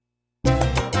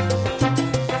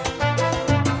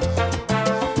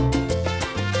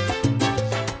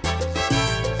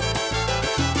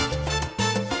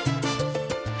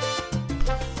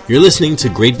You're listening to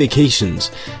Great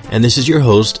Vacations, and this is your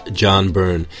host, John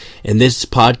Byrne. In this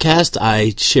podcast,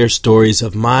 I share stories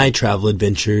of my travel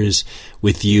adventures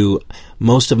with you.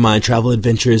 Most of my travel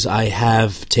adventures I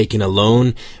have taken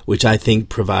alone, which I think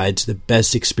provides the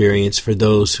best experience for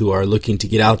those who are looking to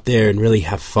get out there and really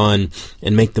have fun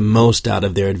and make the most out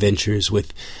of their adventures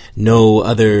with no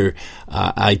other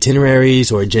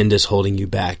itineraries or agendas holding you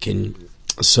back. And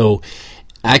so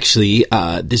actually,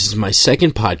 this is my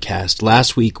second podcast.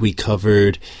 Last week we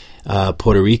covered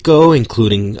Puerto Rico,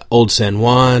 including Old San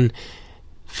Juan,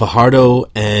 Fajardo,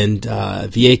 and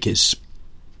Vieques.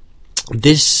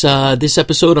 This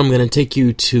episode, I'm going to take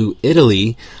you to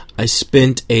Italy. I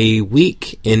spent a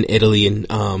week in Italy in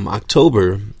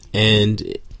October,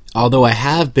 and although I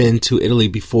have been to Italy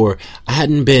before, I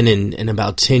hadn't been in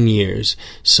about 10 years,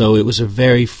 so it was a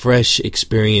very fresh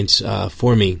experience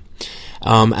for me.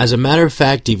 As a matter of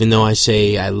fact, even though I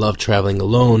say I love traveling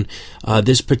alone,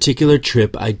 this particular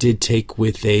trip I did take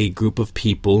with a group of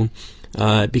people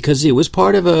because it was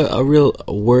part of a real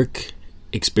work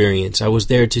experience. I was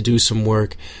there to do some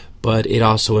work, but it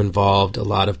also involved a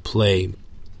lot of play.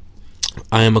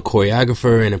 I am a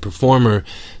choreographer and a performer,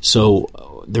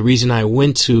 so the reason I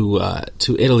went to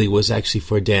Italy was actually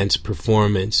for a dance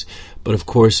performance. But of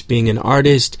course, being an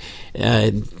artist,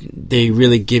 they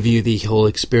really give you the whole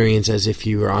experience as if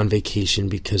you were on vacation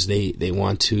because they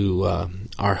want to.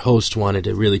 Our host wanted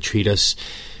to really treat us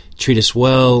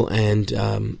well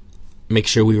and make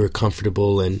sure we were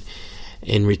comfortable. And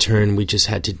in return, we just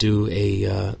had to do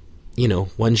a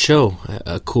one show,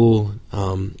 a cool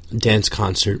dance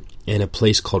concert in a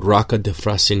place called Rocca di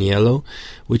Frasiniello,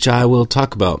 which I will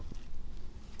talk about.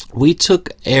 We took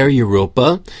Air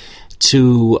Europa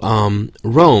to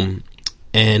Rome,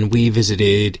 and we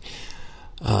visited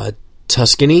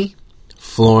Tuscany,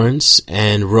 Florence,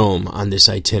 and Rome on this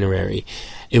itinerary.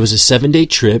 It was a 7-day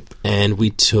trip, and we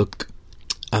took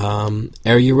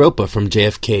Air Europa from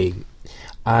JFK.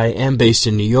 I am based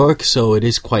in New York, so it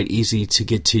is quite easy to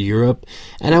get to Europe,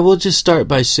 and I will just start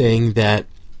by saying that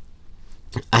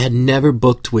I had never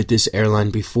booked with this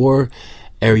airline before,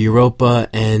 Air Europa,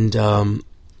 and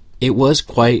it was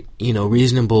quite,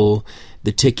 reasonable,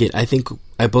 the ticket. I think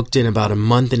I booked in about a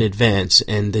month in advance,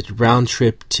 and the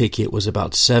round-trip ticket was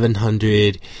about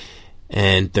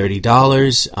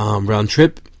 $730 round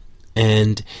trip.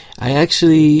 And I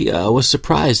actually was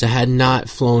surprised. I had not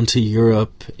flown to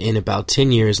Europe in about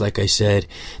 10 years, like I said.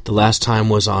 The last time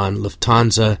was on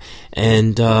Lufthansa,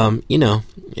 and,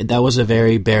 that was a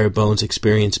very bare-bones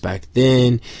experience back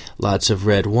then. Lots of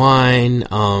red wine.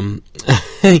 I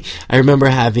remember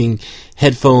having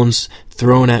headphones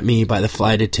thrown at me by the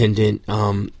flight attendant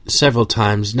several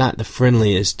times. Not the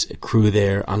friendliest crew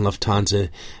there on Lufthansa,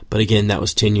 but again, that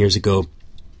was 10 years ago.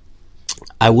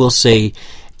 I will say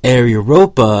Air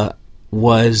Europa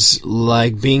was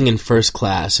like being in first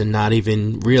class and not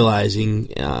even realizing,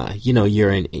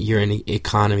 you're in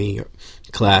economy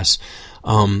class,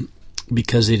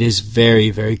 because it is very,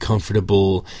 very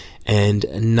comfortable and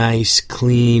a nice,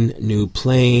 clean, new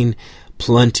plane,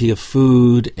 plenty of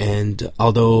food. And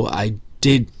although I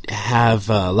did have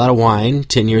a lot of wine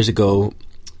 10 years ago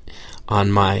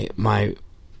on my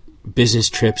business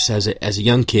trips as a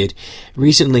young kid,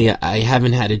 recently I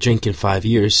haven't had a drink in 5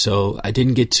 years, so I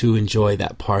didn't get to enjoy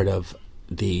that part of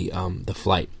the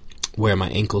flight where my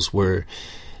ankles were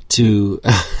to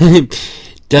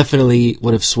definitely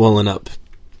would have swollen up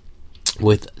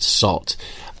with salt.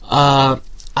 I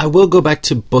will go back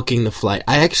to booking the flight.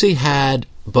 I actually had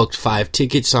booked 5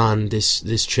 tickets on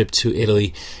this trip to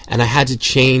Italy, and I had to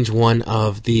change one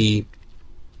of the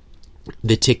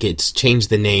tickets, change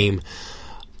the name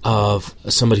of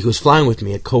somebody who was flying with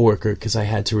me, a coworker, because I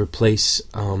had to replace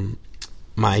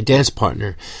my dance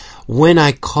partner. When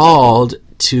I called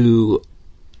to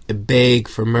beg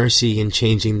for mercy in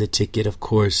changing the ticket, of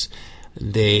course,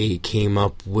 they came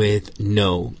up with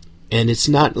no. And it's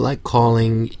not like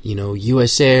calling,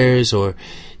 US Airs or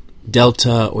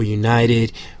Delta or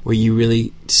United, where you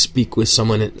really speak with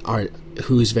someone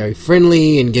who's very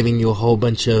friendly and giving you a whole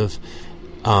bunch of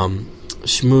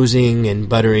schmoozing and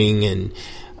buttering and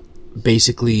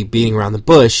basically beating around the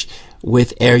bush.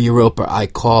 With Air Europa, I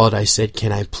called. I said,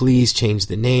 can I please change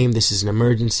the name? This is an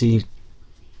emergency.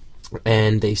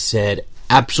 And they said,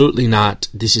 absolutely not.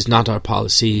 This is not our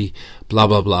policy. Blah,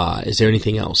 blah, blah. Is there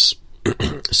anything else?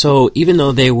 So even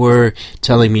though they were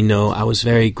telling me no, I was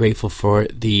very grateful for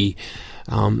the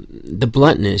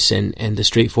bluntness and the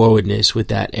straightforwardness with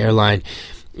that airline.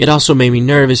 It also made me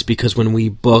nervous because when we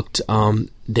booked,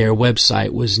 their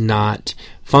website was not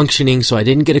functioning, so I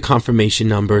didn't get a confirmation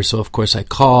number. So of course I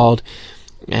called,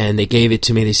 and they gave it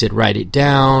to me. They said, write it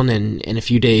down, and in a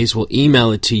few days we'll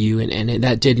email it to you. And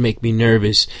that did make me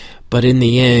nervous. But in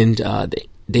the end,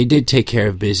 they did take care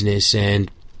of business, and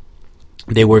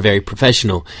they were very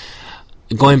professional.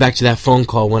 Going back to that phone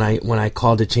call, when I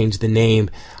called to change the name,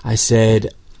 I said,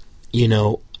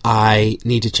 I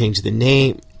need to change the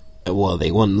name. Well,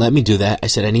 they wouldn't let me do that. I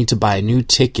said I need to buy a new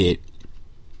ticket,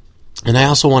 and I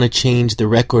also want to change the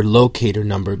record locator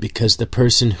number, because the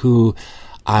person who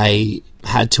I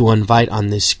had to invite on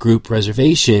this group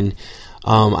reservation,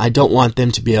 I don't want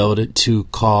them to be able to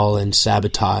call and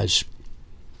sabotage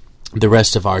the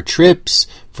rest of our trips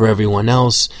for everyone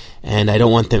else, and I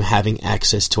don't want them having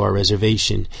access to our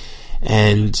reservation.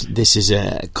 And this is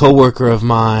a coworker of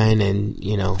mine, and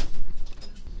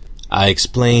I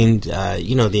explained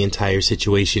the entire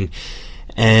situation,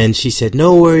 and she said,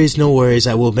 no worries,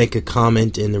 I will make a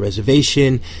comment in the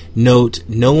reservation. Note,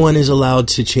 no one is allowed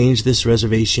to change this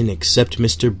reservation except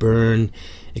Mr. Byrne,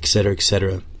 etc.,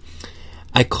 etc.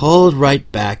 I called right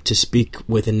back to speak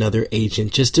with another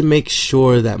agent just to make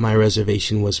sure that my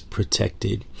reservation was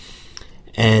protected.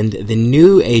 And the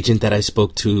new agent that I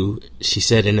spoke to, she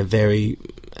said in a very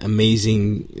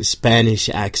amazing Spanish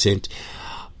accent,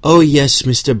 oh yes,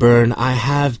 Mr. Byrne, I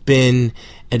have been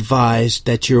advised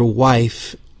that your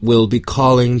wife will be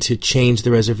calling to change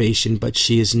the reservation, but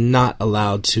she is not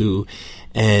allowed to,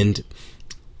 and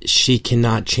she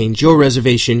cannot change your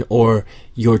reservation or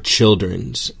your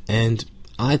children's. And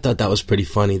I thought that was pretty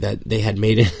funny that they had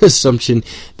made an assumption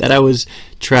that I was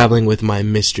traveling with my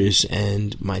mistress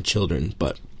and my children.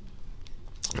 But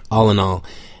all in all,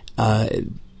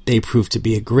 they proved to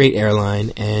be a great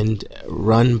airline and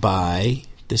run by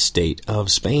the state of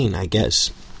Spain, I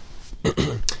guess.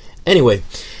 Anyway,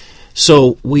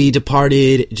 so we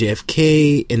departed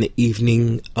JFK in the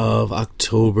evening of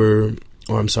November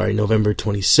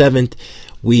 27th.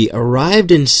 We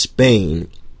arrived in Spain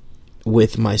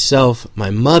with myself, my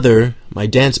mother, my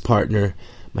dance partner,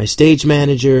 my stage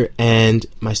manager, and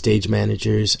my stage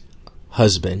manager's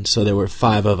husband. So there were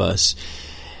 5 of us.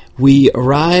 We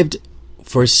arrived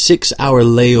for a 6-hour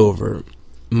layover.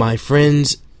 My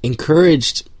friends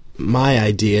encouraged my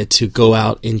idea to go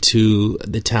out into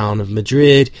the town of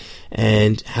Madrid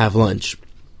and have lunch.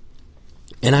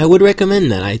 And I would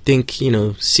recommend that. I think,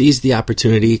 seize the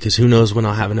opportunity, because who knows when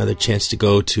I'll have another chance to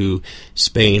go to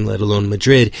Spain, let alone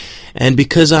Madrid. And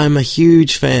because I'm a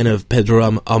huge fan of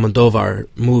Pedro Almodovar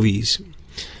movies,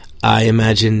 I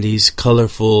imagine these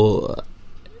colorful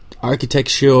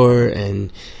architecture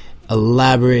and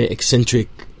elaborate, eccentric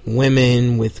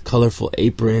women with colorful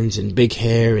aprons and big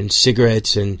hair and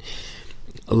cigarettes and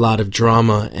a lot of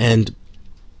drama. And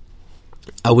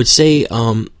I would say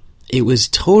it was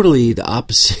totally the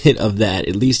opposite of that,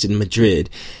 at least in Madrid.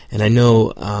 And I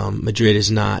know Madrid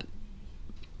is not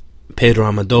Pedro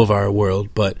Almodovar world,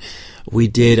 but we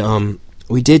did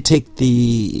take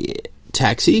the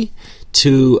taxi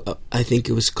to I think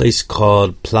it was a place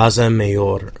called Plaza Mayor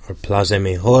or Plaza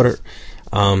Mejor.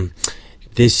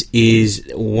 This is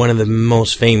one of the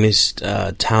most famous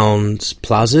town's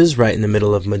plazas right in the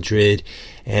middle of Madrid,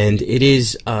 and it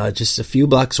is just a few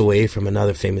blocks away from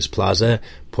another famous plaza,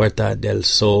 Puerta del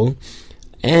Sol.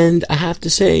 And I have to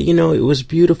say, it was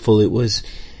beautiful. It was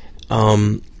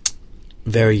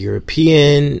very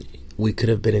European. We could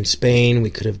have been in Spain. We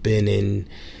could have been in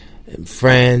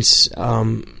France.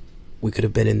 We could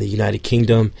have been in the United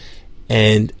Kingdom.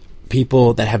 And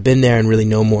people that have been there and really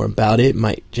know more about it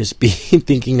might just be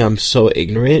thinking I'm so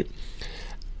ignorant.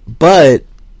 But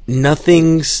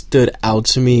nothing stood out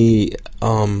to me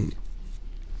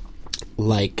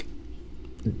like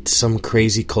some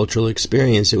crazy cultural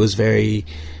experience. It was very,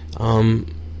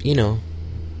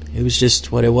 it was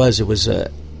just what it was. It was a,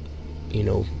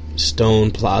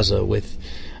 stone plaza with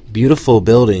beautiful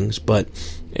buildings, but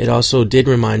it also did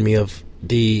remind me of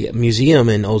the museum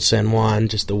in Old San Juan,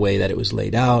 just the way that it was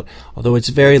laid out. Although it's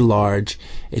very large,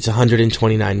 it's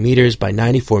 129 meters by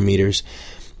 94 meters.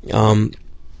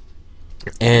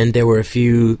 And there were a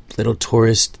few little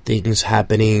tourist things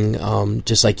happening,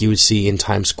 just like you would see in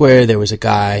Times Square. There was a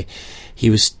guy, he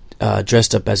was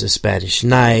dressed up as a Spanish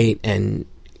knight and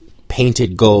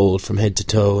painted gold from head to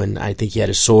toe, and I think he had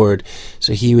a sword,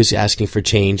 so he was asking for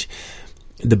change.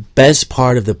 The best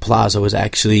part of the plaza was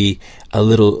actually a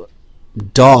little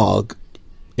dog.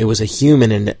 It was a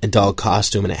human in a dog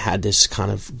costume, and it had this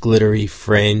kind of glittery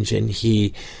fringe, and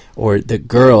the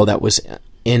girl that was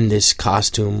in this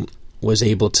costume was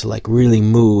able to really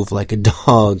move like a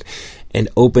dog and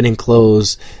open and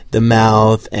close the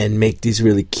mouth and make these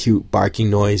really cute barking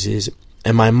noises.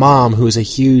 And my mom, who's a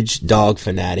huge dog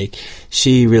fanatic,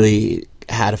 she really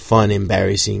had fun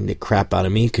embarrassing the crap out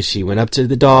of me because she went up to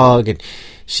the dog and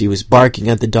she was barking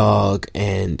at the dog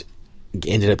and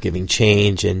ended up giving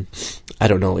change, and I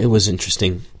don't know, it was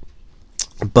interesting.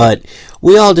 But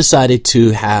we all decided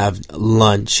to have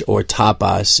lunch or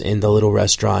tapas in the little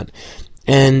restaurant,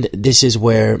 and this is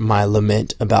where my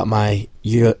lament about my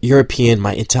European,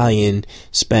 my Italian,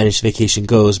 Spanish vacation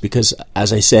goes, because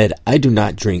as I said, I do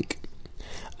not drink.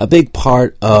 A big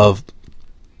part of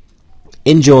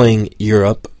enjoying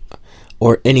Europe,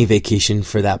 or any vacation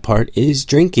for that part, is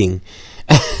drinking.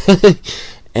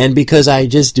 And because I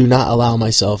just do not allow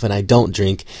myself, and I don't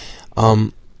drink,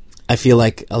 I feel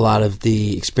like a lot of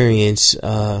the experience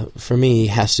for me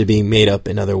has to be made up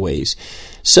in other ways.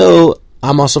 So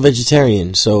I'm also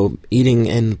vegetarian, so eating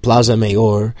in Plaza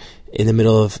Mayor in the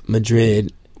middle of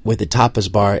Madrid with a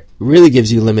tapas bar really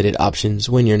gives you limited options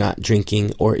when you're not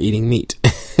drinking or eating meat.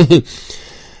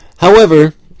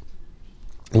 However,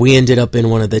 we ended up in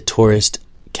one of the tourist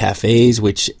cafes,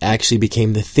 which actually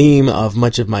became the theme of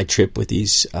much of my trip with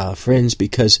these friends,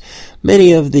 because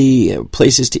many of the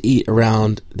places to eat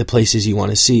around the places you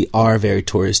want to see are very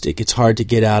touristic. It's hard to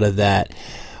get out of that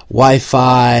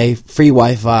free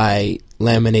Wi-Fi,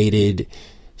 laminated,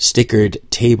 stickered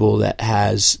table that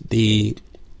has the,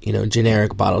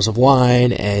 generic bottles of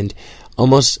wine and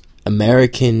almost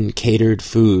American catered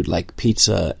food like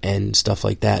pizza and stuff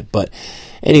like that. But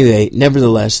anyway,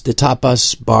 nevertheless, the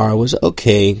tapas bar was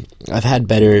okay. I've had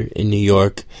better in New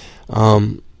York.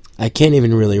 I can't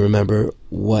even really remember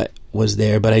what was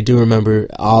there, but I do remember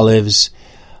olives.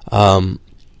 I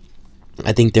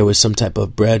think there was some type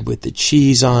of bread with the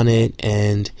cheese on it,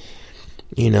 and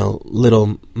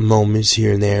little moments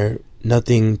here and there.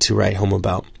 Nothing to write home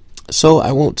about. So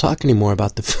I won't talk anymore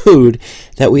about the food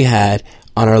that we had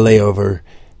on our layover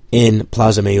in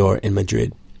Plaza Mayor in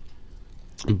Madrid.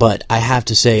 But I have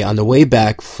to say, on the way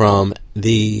back from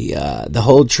the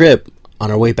whole trip,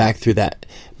 on our way back through that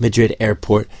Madrid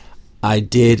airport, I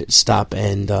did stop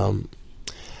and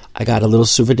I got a little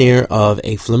souvenir of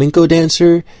a flamenco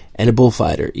dancer and a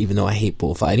bullfighter, even though I hate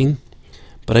bullfighting.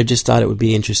 But I just thought it would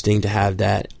be interesting to have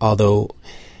that, although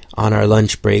on our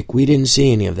lunch break we didn't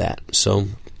see any of that. So,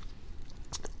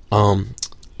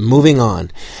 moving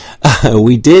on.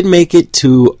 We did make it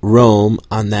to Rome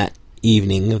on that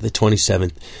evening of the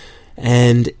 27th,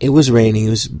 and it was raining.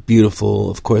 It was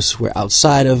beautiful. Of course, we're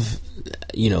outside of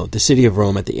the city of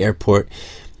Rome at the airport,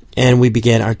 and we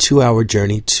began our 2-hour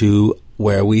journey to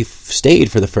where we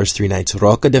stayed for the first 3 nights,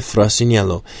 Rocca di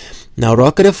Frosignano. Now,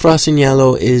 Rocca di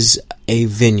Frosignano is a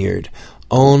vineyard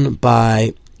owned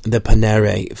by the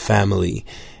Panere family,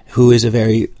 who is a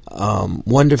very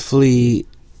wonderfully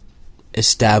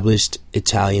established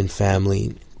Italian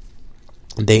family.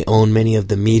 They own many of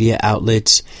the media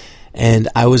outlets, and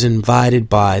I was invited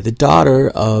by the daughter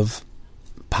of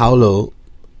Mr.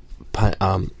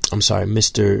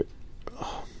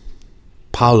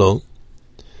 Paolo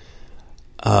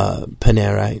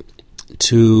Panere,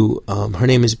 to her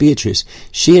name is Beatrice.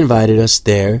 She invited us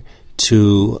there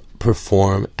to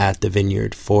perform at the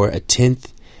vineyard for a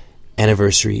 10th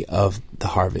anniversary of the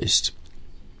harvest.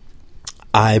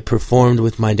 I performed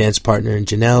with my dance partner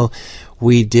Janelle.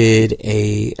 We did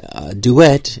a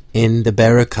duet in the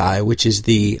Baracai, which is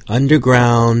the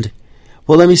underground.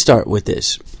 Well, let me start with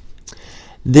this.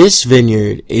 This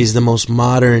vineyard is the most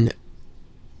modern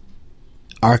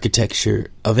architecture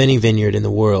of any vineyard in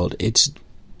the world. It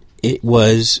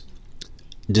was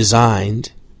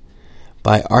designed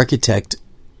by architect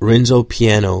Renzo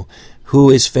Piano, who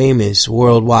is famous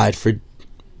worldwide for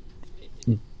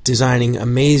designing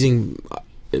amazing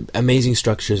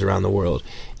structures around the world,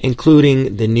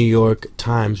 including the New York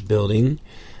Times building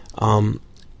on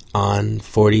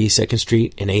 42nd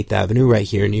Street and 8th Avenue right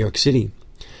here in New York City.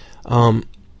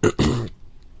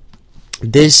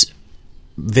 This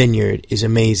vineyard is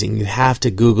amazing. You have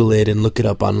to Google it and look it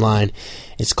up online.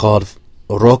 It's called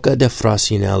Rocca di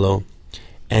Frosignano,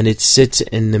 and it sits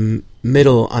in the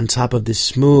middle on top of this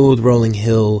smooth rolling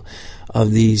hill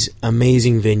of these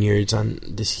amazing vineyards on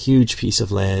this huge piece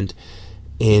of land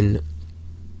in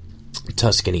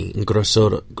Tuscany, in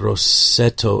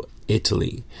Grosseto,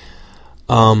 Italy.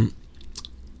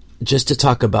 Just to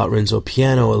talk about Renzo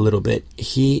Piano a little bit,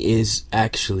 he is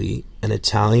actually an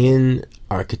Italian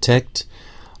architect.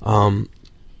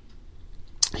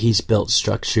 He's built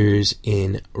structures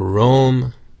in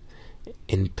Rome,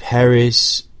 in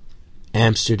Paris,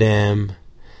 Amsterdam,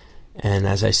 and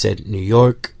as I said, New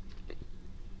York.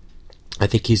 I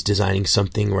think he's designing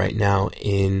something right now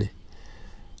in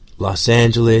Los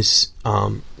Angeles,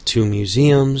 2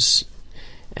 museums,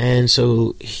 and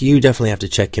so you definitely have to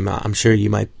check him out. I'm sure you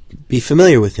might be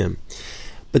familiar with him.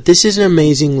 But this is an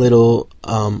amazing little,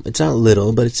 it's not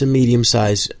little, but it's a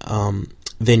medium-sized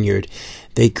vineyard.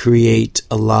 They create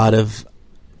a lot of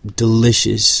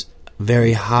delicious,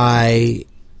 very high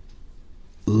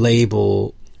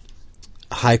label,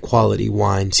 high quality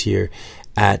wines here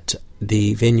at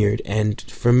the vineyard. And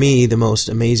for me, the most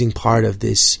amazing part of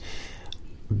this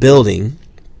building,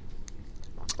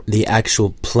 the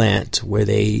actual plant where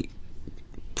they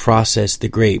process the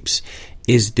grapes,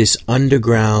 is this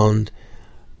underground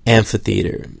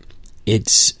amphitheater.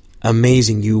 It's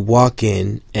amazing. You walk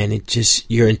in and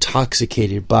you're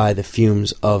intoxicated by the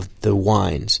fumes of the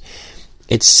wines.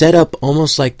 It's set up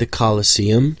almost like the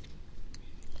Colosseum,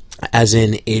 as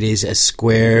in it is a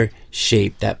square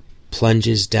shape that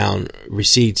plunges down,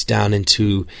 recedes down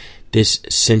into this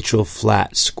central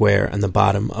flat square on the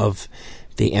bottom of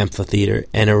the amphitheater,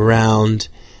 and around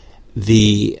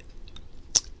the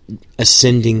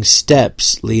ascending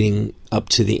steps leading up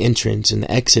to the entrance and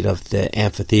the exit of the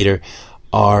amphitheater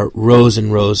are rows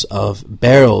and rows of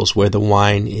barrels where the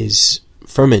wine is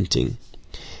fermenting.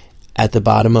 At the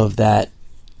bottom of that,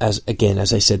 as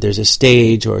I said, there's a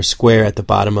stage or a square at the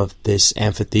bottom of this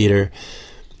amphitheater,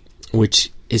 which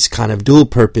is kind of dual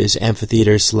purpose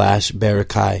amphitheater /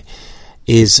 barricade,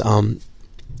 is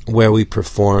where we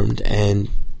performed, and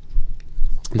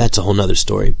that's a whole nother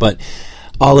story. But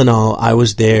all in all, I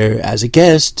was there as a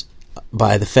guest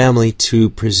by the family to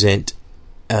present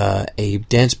a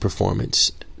dance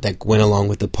performance that went along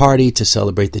with the party to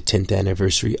celebrate the 10th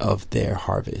anniversary of their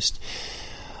harvest.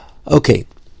 Okay,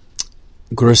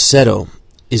 Grosseto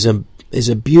is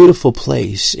a beautiful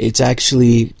place. It's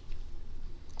actually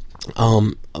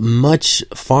much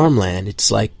farmland.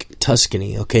 It's like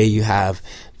Tuscany. Okay, you have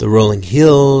the rolling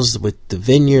hills with the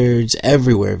vineyards,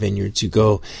 everywhere vineyards. You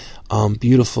go,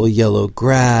 beautiful yellow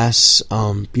grass,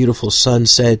 beautiful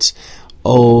sunsets,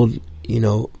 old,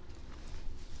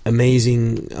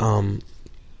 amazing,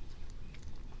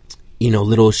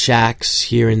 little shacks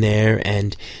here and there,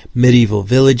 and medieval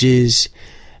villages.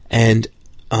 And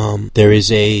there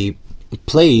is a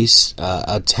place,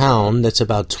 a town that's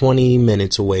about 20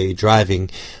 minutes away driving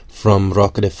from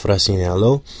Rocca di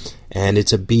Frassinello, and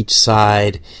it's a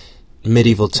beachside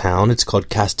medieval town. It's called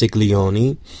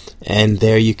Castiglione, and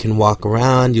there you can walk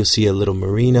around. You'll see a little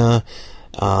marina.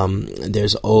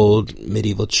 There's old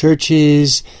medieval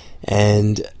churches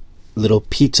and little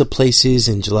pizza places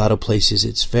and gelato places.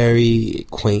 It's very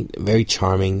quaint, very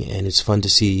charming, and it's fun to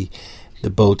see the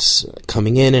boats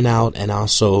coming in and out, and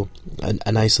also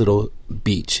a nice little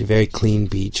beach, a very clean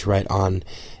beach right on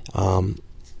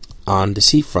the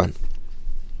seafront.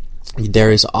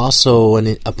 There is also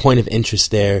a point of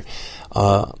interest there,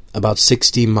 about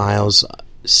 60 miles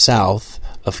south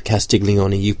of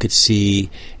Castiglione. You could see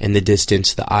in the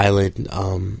distance the island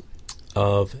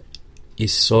of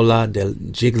Isola del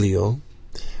Giglio,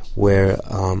 where,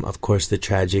 of course, the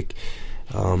tragic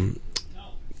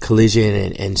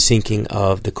collision and sinking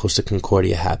of the Costa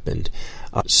Concordia happened.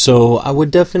 So I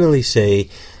would definitely say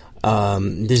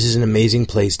this is an amazing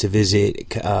place to visit.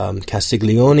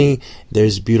 Castiglione,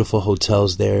 there's beautiful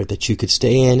hotels there that you could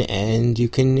stay in, and you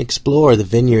can explore the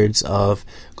vineyards of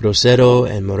Grosseto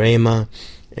and Maremma,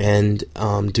 and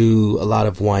do a lot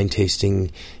of wine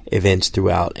tasting events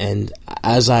throughout. And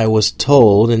as I was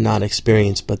told, and not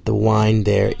experienced, but the wine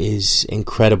there is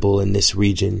incredible in this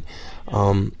region.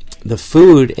 The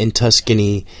food in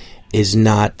Tuscany is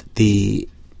not the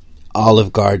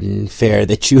Olive Garden fare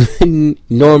that you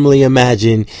normally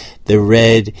imagine, the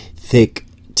red, thick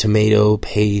tomato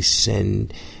paste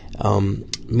and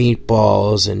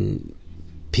meatballs and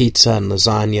pizza and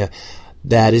lasagna.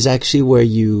 That is actually where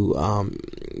you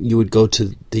would go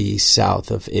to the south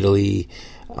of Italy,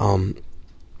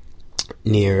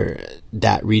 near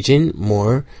that region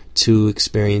more, to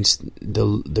experience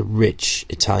the rich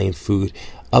Italian food.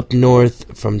 Up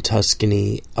north from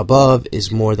Tuscany above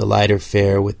is more the lighter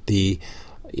fare with the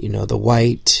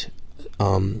white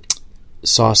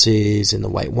sauces and the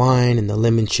white wine and the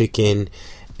lemon chicken,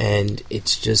 and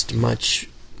it's just much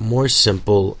more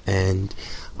simple and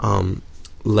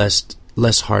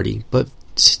less hearty, but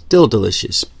still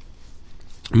delicious.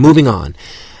 Moving on.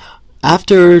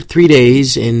 After 3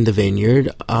 days in the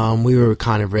vineyard, we were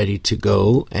kind of ready to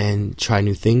go and try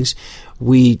new things.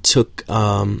 We took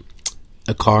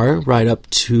a car right up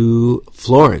to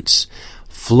Florence,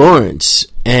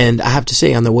 and I have to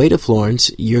say, on the way to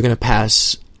Florence, you're going to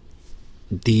pass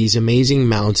these amazing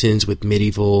mountains with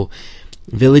medieval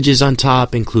villages on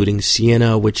top, including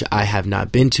Siena, which I have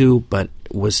not been to, but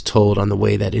was told on the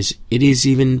way that it is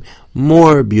even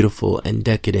more beautiful and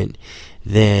decadent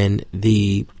than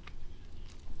the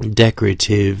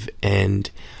decorative and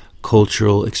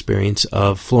cultural experience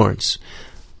of Florence.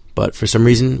 But for some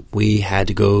reason, we had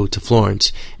to go to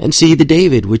Florence and see the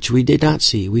David, which we did not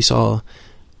see. We saw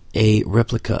a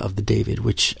replica of the David,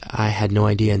 which I had no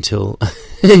idea until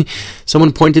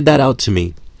someone pointed that out to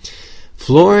me.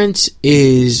 Florence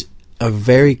is a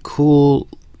very cool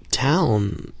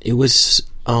town. It was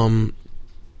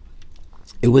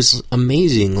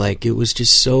amazing. Like, it was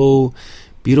just so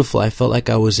beautiful. I felt like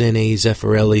I was in a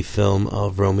Zeffirelli film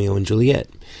of Romeo and Juliet.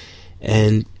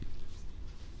 And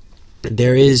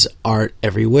there is art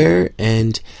everywhere,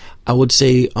 and I would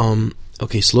say,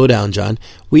 okay, slow down, John.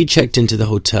 We checked into the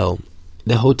hotel.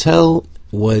 The hotel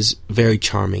was very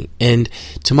charming, and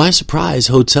to my surprise,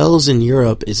 hotels in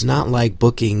Europe is not like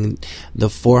booking the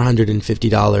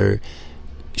 $450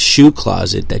 shoe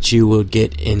closet that you would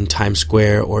get in Times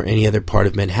Square or any other part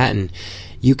of Manhattan.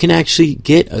 You can actually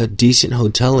get a decent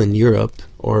hotel in Europe,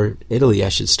 or Italy I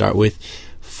should start with,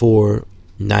 for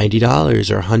 $90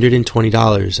 or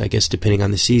 $120, I guess, depending on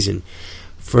the season.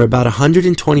 For about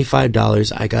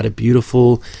 $125, I got a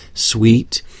beautiful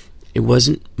suite. It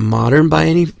wasn't modern by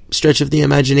any stretch of the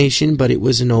imagination, but it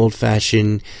was an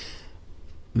old-fashioned,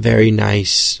 very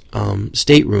nice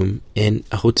stateroom in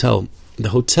a hotel. The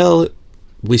hotel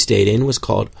we stayed in was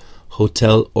called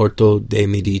Hotel Orto de'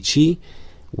 Medici.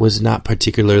 Was not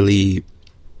particularly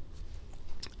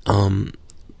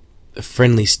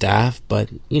friendly staff, but,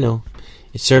 you know,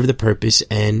 it served the purpose,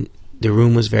 and the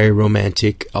room was very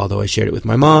romantic, although I shared it with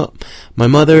my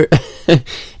mother. It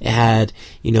had,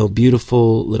 you know,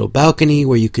 beautiful little balcony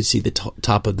where you could see the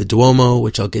top of the Duomo,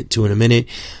 which I'll get to in a minute.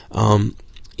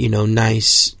 You know,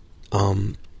 nice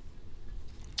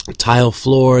tile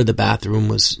floor. The bathroom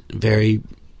was very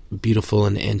beautiful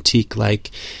and antique-like,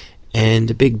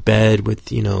 and a big bed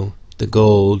with, you know, the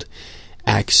gold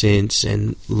accents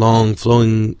and long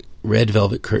flowing red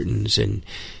velvet curtains, and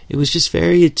it was just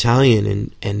very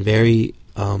Italian and very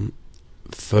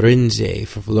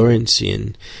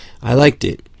Florentian. I liked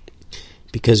it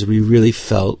because we really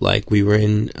felt like we were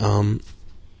in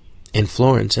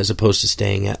Florence, as opposed to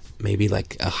staying at maybe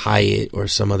like a Hyatt or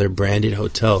some other branded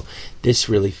hotel. This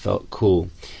really felt cool.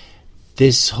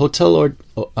 This Hotel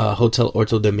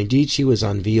Orto de' Medici was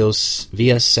on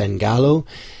Via San Gallo.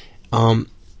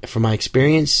 From my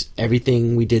experience,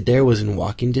 everything we did there was in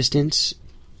walking distance,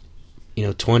 you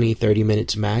know, 20, 30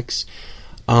 minutes max.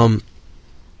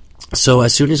 So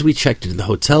as soon as we checked into the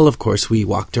hotel, of course, we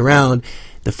walked around.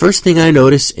 The first thing I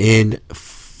noticed in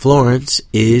Florence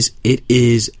is it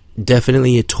is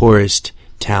definitely a tourist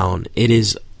town. It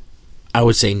is, I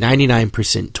would say,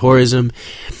 99% tourism.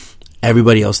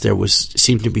 Everybody else there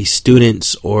seemed to be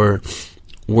students or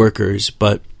workers,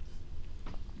 but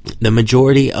the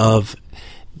majority of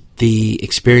the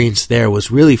experience there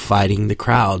was really fighting the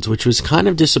crowds, which was kind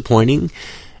of disappointing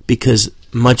because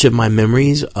much of my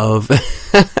memories of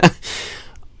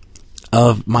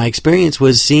of my experience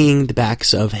was seeing the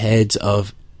backs of heads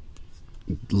of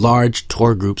large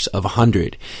tour groups of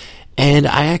 100. And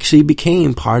I actually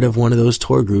became part of one of those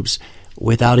tour groups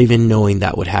without even knowing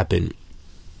that would happen.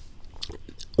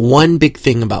 One big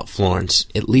thing about Florence,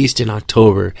 at least in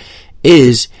October,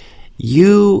 is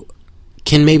you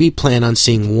can maybe plan on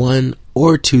seeing one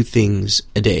or two things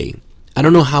a day. I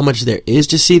don't know how much there is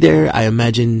to see there. I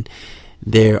imagine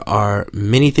there are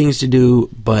many things to do,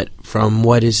 but from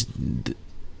what is,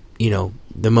 you know,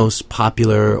 the most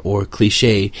popular or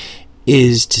cliche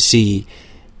is to see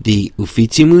the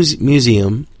Uffizi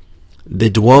Museum, the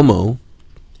Duomo,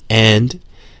 and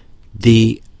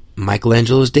the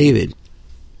Michelangelo's David.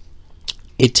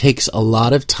 It takes a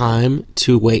lot of time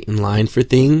to wait in line for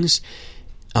things,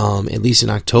 at least in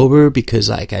October, because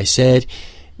like I said,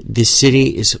 the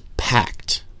city is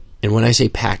packed. And when I say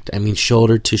packed, I mean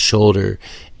shoulder to shoulder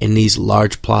in these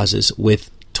large plazas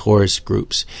with tourist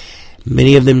groups.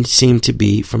 Many of them seem to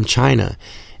be from China.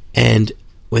 And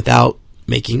without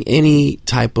making any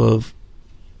type of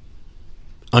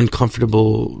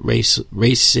uncomfortable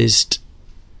racist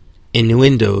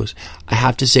innuendos, I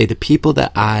have to say the people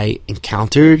that I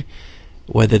encountered,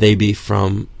 whether they be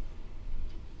from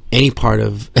any part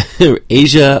of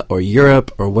Asia or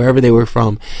Europe or wherever they were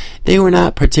from, they were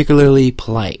not particularly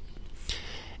polite.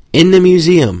 In the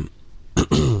museum,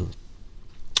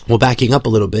 well, backing up a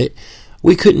little bit,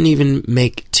 we couldn't even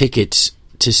make tickets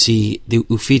to see the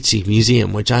Uffizi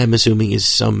Museum, which I'm assuming is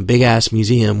some big-ass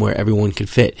museum where everyone could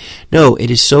fit. No, it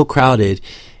is so crowded,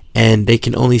 and they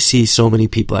can only see so many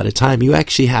people at a time. You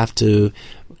actually have to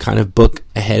kind of book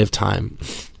ahead of time.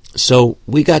 So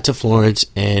we got to Florence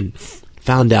and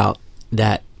found out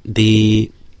that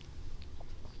the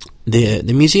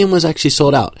museum was actually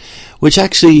sold out, which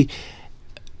actually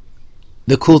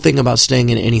the cool thing about staying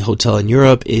in any hotel in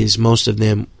Europe is most of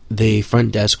them, the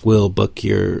front desk will book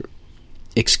your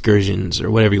excursions or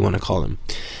whatever you want to call them.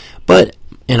 But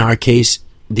in our case,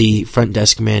 the front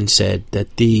desk man said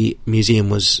that the museum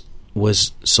was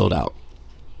sold out.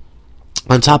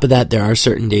 On top of that, there are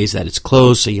certain days that it's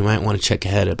closed, so you might want to check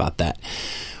ahead about that.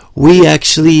 We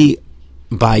actually,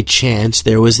 by chance,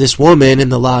 there was this woman in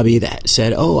the lobby that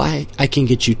said, "Oh, I can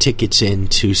get you tickets in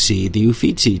to see the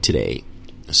Uffizi today."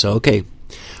 So, okay,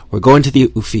 we're going to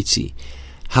the Uffizi.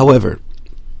 However,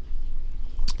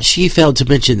 she failed to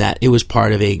mention that it was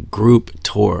part of a group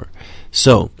tour.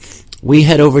 So, we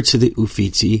head over to the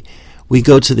Uffizi. We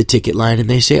go to the ticket line, and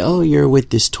they say, "Oh, you're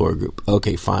with this tour group."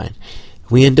 Okay, fine.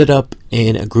 We ended up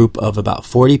in a group of about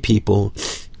 40 people.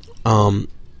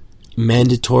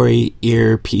 Mandatory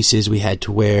earpieces we had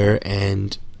to wear,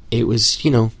 and it was,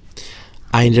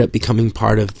 I ended up becoming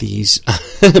part of these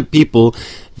people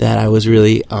that I was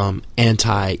really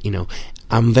anti.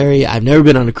 I've never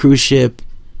been on a cruise ship,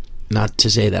 not to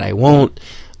say that I won't.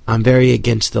 I'm very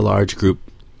against the large group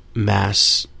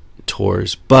mass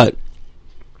tours, but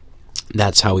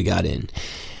that's how we got in.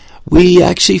 We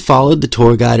actually followed the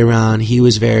tour guide around. He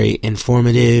was very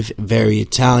informative, very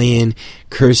Italian,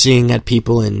 cursing at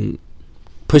people and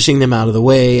pushing them out of the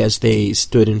way as they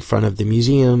stood in front of the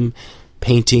museum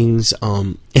paintings.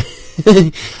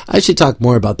 I should talk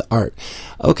more about the art.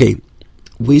 Okay,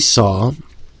 we saw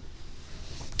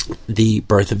the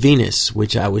Birth of Venus,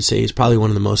 which I would say is probably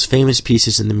one of the most famous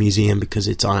pieces in the museum because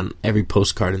it's on every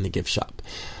postcard in the gift shop.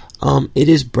 It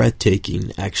is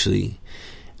breathtaking, actually.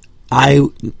 I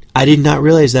did not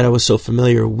realize that I was so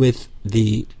familiar with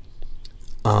the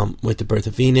Birth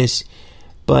of Venus,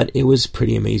 but it was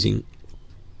pretty amazing.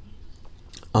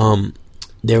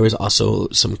 There was also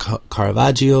some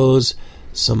Caravaggios,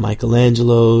 some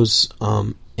Michelangelos,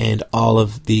 and all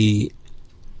of the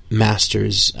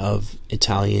masters of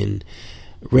Italian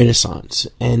Renaissance.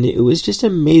 And it was just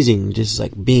amazing, just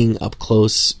like being up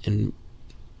close and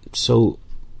so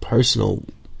personal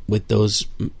with those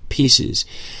pieces.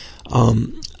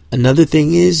 Another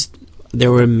thing is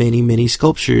there were many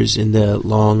sculptures in the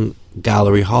long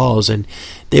gallery halls, and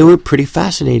they were pretty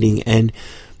fascinating. And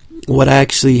what I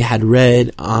actually had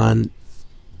read on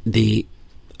the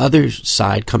other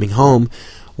side coming home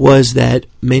was that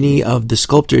many of the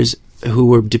sculptors who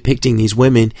were depicting these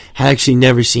women had actually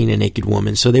never seen a naked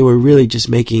woman. So they were really just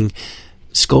making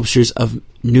sculptures of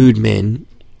nude men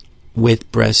with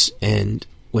breasts and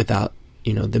without,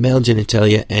 the male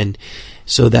genitalia. And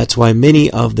so that's why many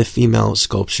of the female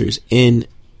sculptures in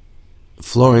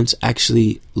Florence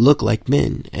actually look like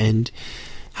men. And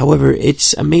however,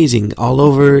 it's amazing. All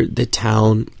over the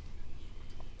town,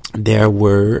 there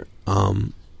were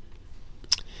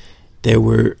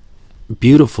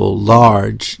beautiful,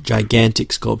 large,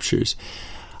 gigantic sculptures.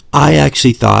 I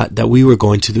actually thought that we were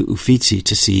going to the Uffizi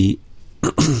to see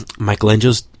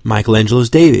Michelangelo's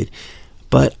David,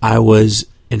 but I was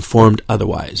informed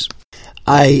otherwise.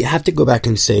 I have to go back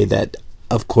and say that,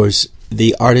 of course,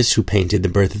 the artist who painted the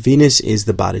Birth of Venus is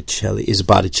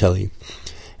Botticelli.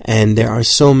 And there are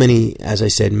so many, as I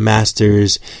said,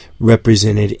 masters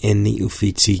represented in the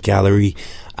Uffizi gallery.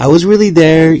 I was really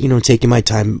there, taking my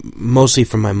time, mostly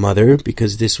for my mother,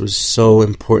 because this was so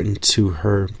important to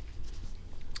her.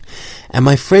 And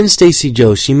my friend Stacy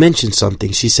Jo, she mentioned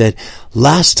something. She said,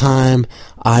 last time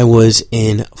I was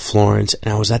in Florence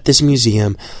and I was at this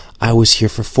museum, I was here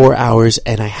for 4 hours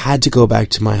and I had to go back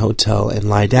to my hotel and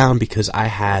lie down because I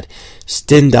had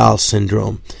Stendhal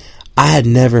syndrome. I had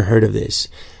never heard of this,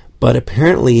 but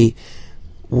apparently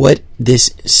what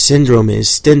this syndrome is,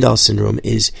 Stendhal syndrome,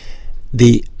 is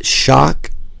the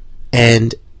shock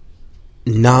and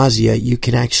nausea you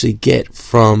can actually get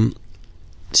from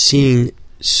seeing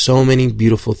so many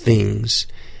beautiful things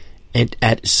and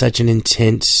at such an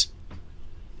intense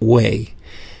way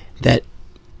that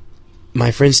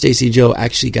my friend Stacy Jo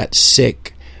actually got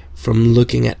sick from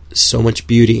looking at so much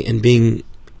beauty and being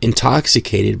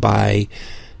intoxicated by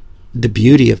the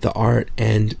beauty of the art.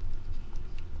 And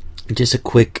just a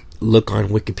quick look on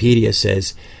Wikipedia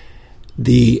says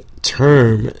the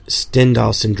term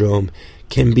Stendhal syndrome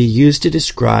can be used to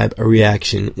describe a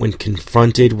reaction when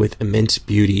confronted with immense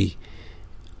beauty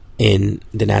in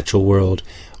the natural world,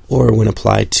 or when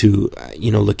applied to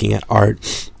looking at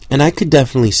art. And I could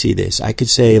definitely see this. I could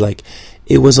say, like,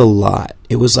 it was a lot.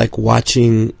 It was like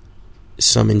watching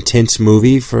some intense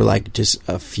movie for like just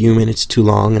a few minutes too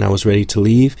long and I was ready to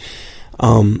leave.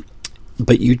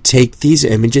 But you take these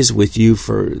images with you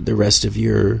for the rest of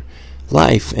your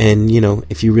life, and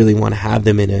if you really want to have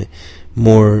them in a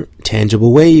more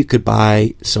tangible way, you could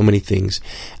buy so many things.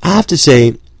 I have to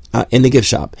say, in the gift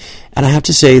shop. And I have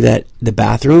to say that the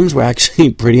bathrooms were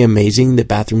actually pretty amazing. The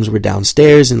bathrooms were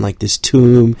downstairs in like this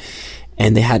tomb,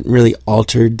 and they hadn't really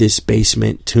altered this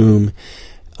basement tomb.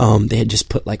 They had just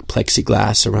put like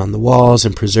plexiglass around the walls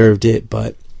and preserved it,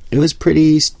 but it was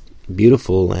pretty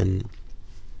beautiful and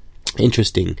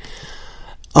interesting.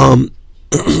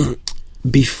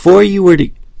 Before you were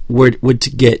to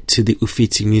get to the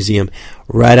Uffizi Museum,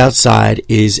 right outside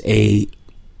is a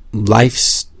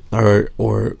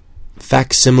or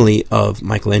facsimile of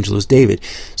Michelangelo's David.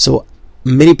 So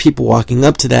many people walking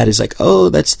up to that is like, oh,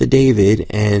 that's the David,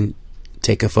 and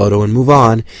take a photo and move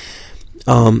on.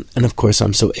 And of course,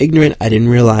 I'm so ignorant, I didn't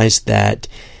realize that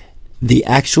the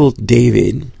actual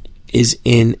David is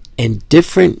in a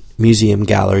different museum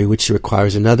gallery, which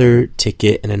requires another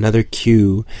ticket and another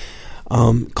queue,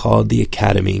 called the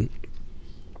Academy.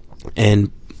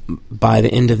 And by the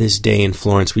end of this day in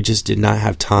Florence, we just did not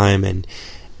have time, and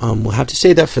we'll have to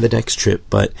say that for the next trip.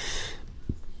 But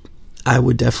I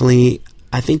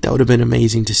think that would have been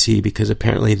amazing to see, because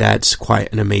apparently that's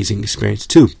quite an amazing experience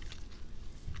too.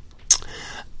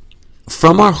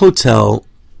 From our hotel,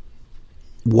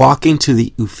 walking to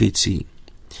the Uffizi,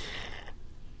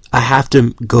 I have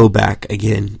to go back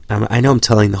again. I know I'm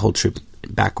telling the whole trip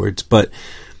backwards, but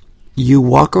you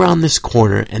walk around this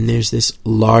corner and there's this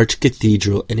large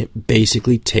cathedral, and it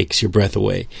basically takes your breath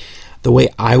away. The way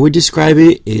I would describe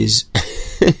it is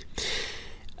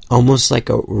almost like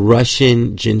a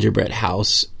Russian gingerbread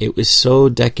house. It was so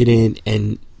decadent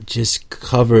and just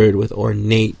covered with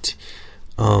ornate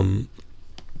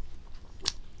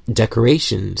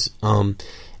decorations.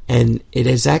 And it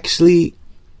is actually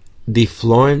the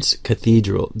Florence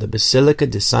Cathedral, the Basilica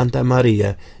di Santa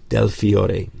Maria del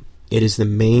Fiore. It is the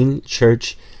main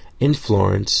church in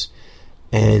Florence,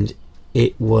 and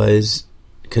it was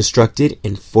constructed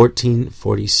in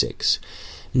 1446.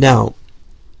 Now,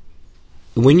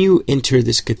 when you enter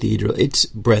this cathedral, it's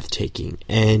breathtaking,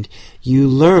 and you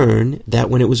learn that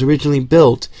when it was originally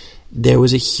built, there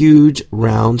was a huge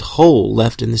round hole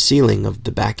left in the ceiling of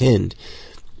the back end.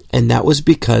 And that was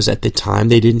because at the time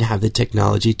they didn't have the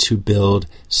technology to build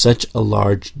such a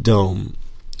large dome.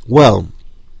 Well,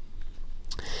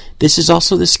 this is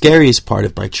also the scariest part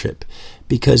of my trip,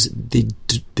 because the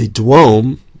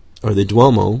Duomo, or the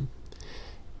Duomo,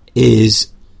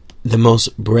 is the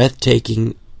most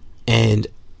breathtaking and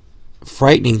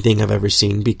frightening thing I've ever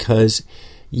seen, because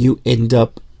you end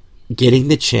up getting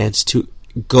the chance to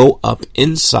go up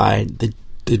inside the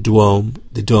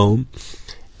dome,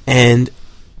 and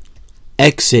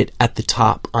exit at the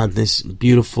top on this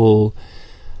beautiful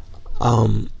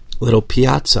little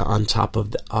piazza on top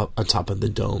of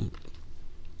the dome.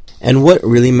 And what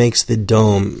really makes the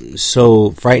dome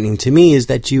so frightening to me is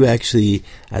that you actually,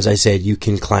 as I said, you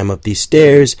can climb up these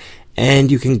stairs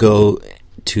and you can go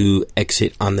to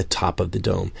exit on the top of the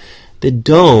dome. The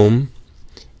dome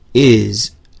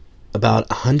is about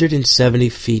 170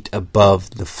 feet above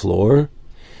the floor,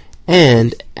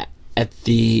 and at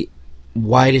the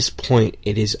widest point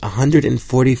it is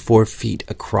 144 feet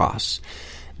across.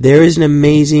 There is an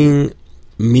amazing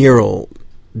mural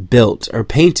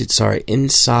painted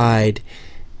inside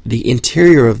the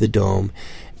interior of the dome,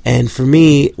 and for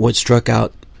me what struck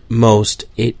out most,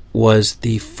 it was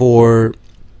the 4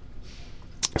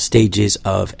 stages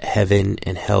of heaven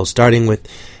and hell, starting with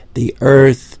the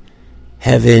earth,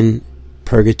 heaven,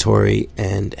 purgatory,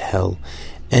 and hell.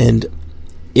 And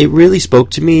it really spoke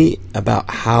to me about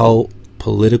how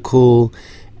political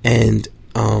and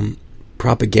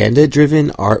propaganda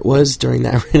driven art was during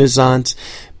that Renaissance,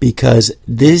 because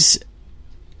this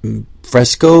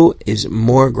fresco is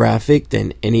more graphic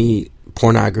than any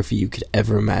pornography you could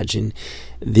ever imagine.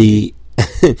 The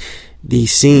the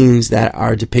scenes that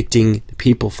are depicting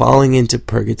people falling into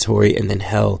purgatory and then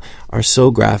hell are so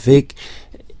graphic.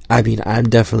 I mean, I'm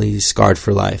definitely scarred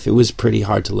for life. It was pretty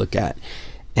hard to look at,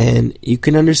 and you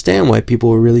can understand why people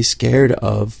were really scared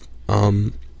of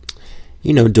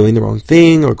doing the wrong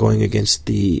thing or going against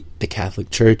the Catholic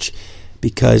Church,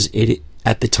 because it,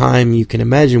 at the time, you can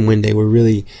imagine when the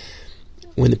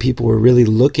people were really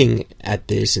looking at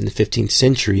this in the 15th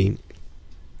century,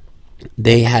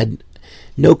 they had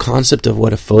no concept of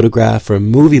what a photograph or a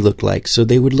movie looked like. So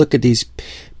they would look at these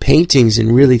paintings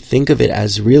and really think of it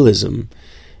as realism.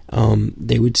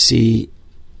 They would see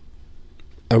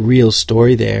a real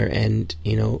story there, and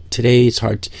today it's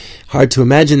hard to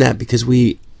imagine that, because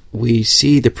we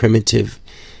see the primitive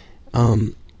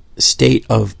state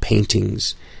of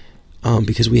paintings,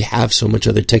 because we have so much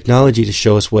other technology to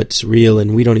show us what's real,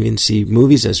 and we don't even see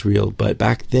movies as real. But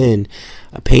back then,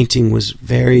 a painting was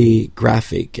very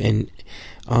graphic, and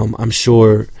I'm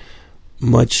sure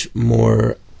much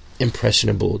more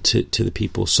impressionable to the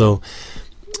people. So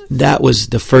that was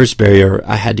the first barrier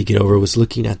I had to get over, was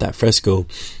looking at that fresco,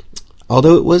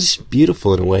 although it was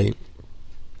beautiful in a way.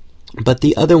 But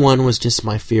the other one was just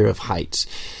my fear of heights.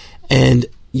 And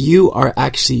you are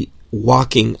actually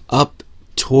walking up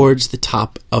towards the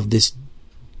top of this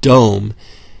dome,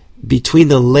 between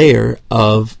the layer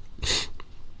of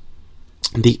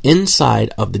the inside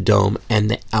of the dome and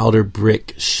the outer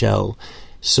brick shell.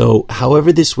 So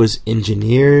however this was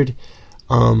engineered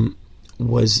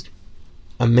was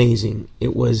amazing.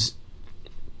 It was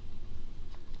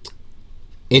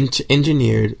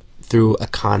engineered through a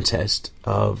contest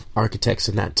of architects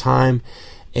in that time.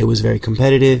 It was very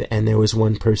competitive, and there was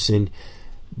one person,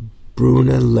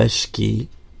 Brunelleschi,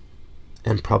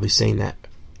 I'm probably saying that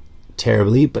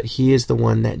terribly, but he is the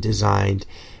one that designed,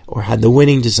 or had the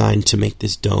winning design to make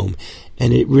this dome.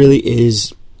 And it really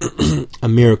is a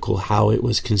miracle how it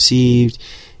was conceived,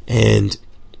 and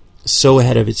so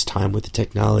ahead of its time with the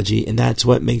technology, and that's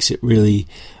what makes it really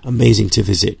amazing to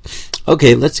visit.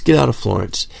 Okay, let's get out of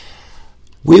Florence.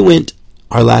 We went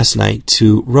our last night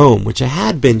to Rome, which I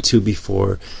had been to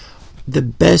before. The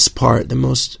best part, the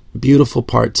most beautiful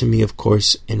part to me, of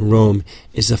course, in Rome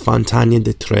is the Fontana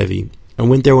di Trevi. I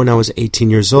went there when I was 18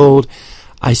 years old.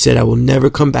 I said I will never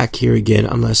come back here again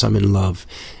unless I'm in love.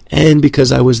 And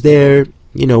because I was there,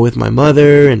 with my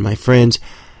mother and my friends,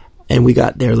 and we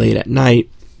got there late at night,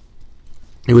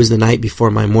 it was the night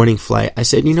before my morning flight, I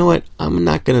said, you know what, I'm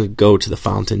not going to go to the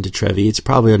Fountain di Trevi. It's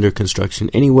probably under construction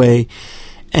anyway.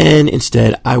 And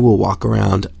instead, I will walk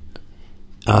around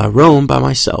Rome by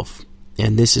myself.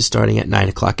 And this is starting at 9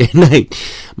 o'clock at night.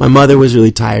 My mother was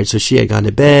really tired, so she had gone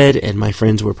to bed, and my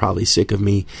friends were probably sick of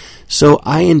me. So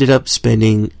I ended up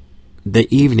spending the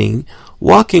evening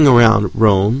walking around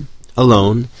Rome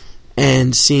alone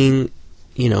and seeing,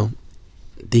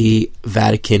 the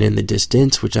Vatican in the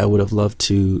distance, which I would have loved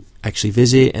to actually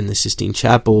visit, and the Sistine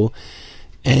Chapel.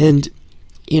 And,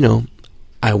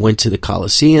 I went to the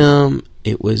Colosseum.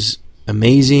 It was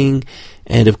amazing.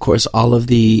 And, of course, all of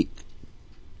the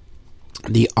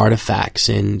artifacts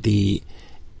and the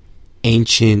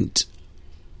ancient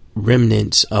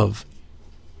remnants of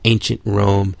ancient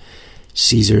Rome,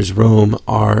 Caesar's Rome,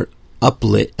 are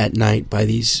uplit at night by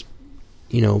these,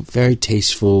 very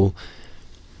tasteful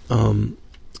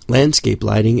landscape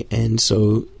lighting. And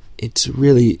so it's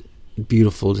really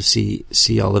beautiful to see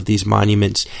all of these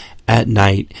monuments at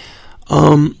night.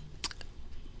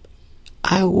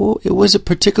 It was a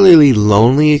particularly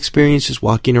lonely experience just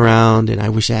walking around, and I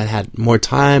wish I had had more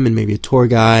time and maybe a tour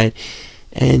guide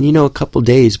and, a couple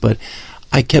days. But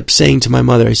I kept saying to my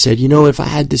mother, I said, if I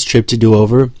had this trip to do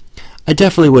over, I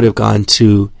definitely would have gone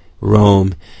to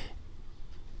Rome,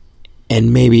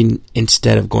 and maybe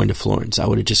instead of going to Florence, I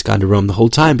would have just gone to Rome the whole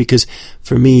time, because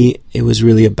for me, it was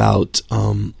really about,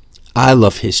 I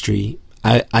love history.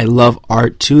 I love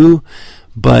art too,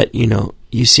 but,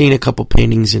 you've seen a couple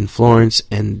paintings in Florence,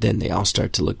 and then they all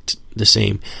start to look the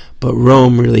same. But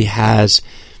Rome really has,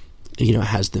 it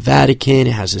has the Vatican,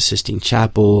 it has the Sistine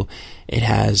Chapel, it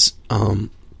has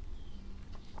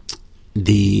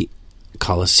the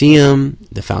Colosseum,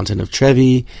 the Fountain of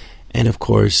Trevi, and of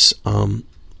course, I'm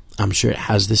sure it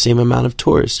has the same amount of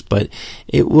tourists. But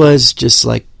it was just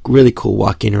like really cool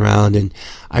walking around, and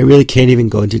I really can't even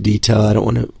go into detail. I don't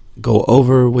want to go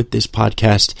over with this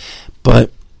podcast, but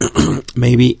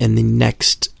maybe in the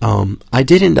next, I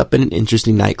did end up in an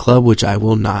interesting nightclub, which I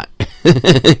will not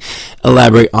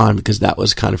elaborate on because that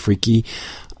was kind of freaky.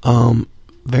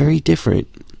 Very different.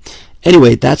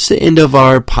 Anyway, that's the end of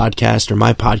our podcast, or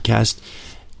my podcast,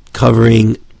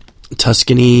 covering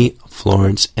Tuscany,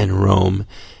 Florence, and Rome.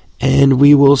 And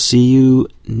we will see you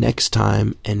next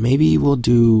time, and maybe we'll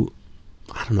do,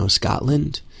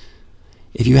 Scotland.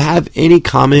 If you have any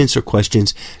comments or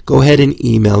questions, go ahead and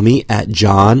email me at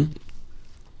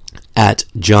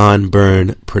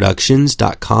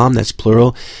john@johnbyrneproductions.com. That's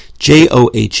plural.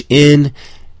 JOHN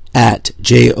at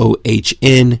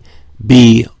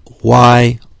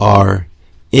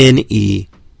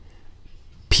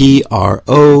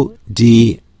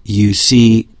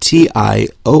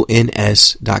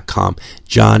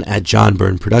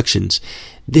John@johnbyrneproductions.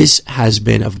 This has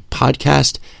been a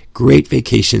podcast, Great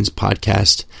Vacations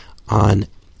podcast, on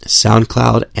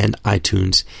SoundCloud and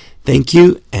iTunes. Thank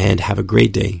you, and have a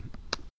great day.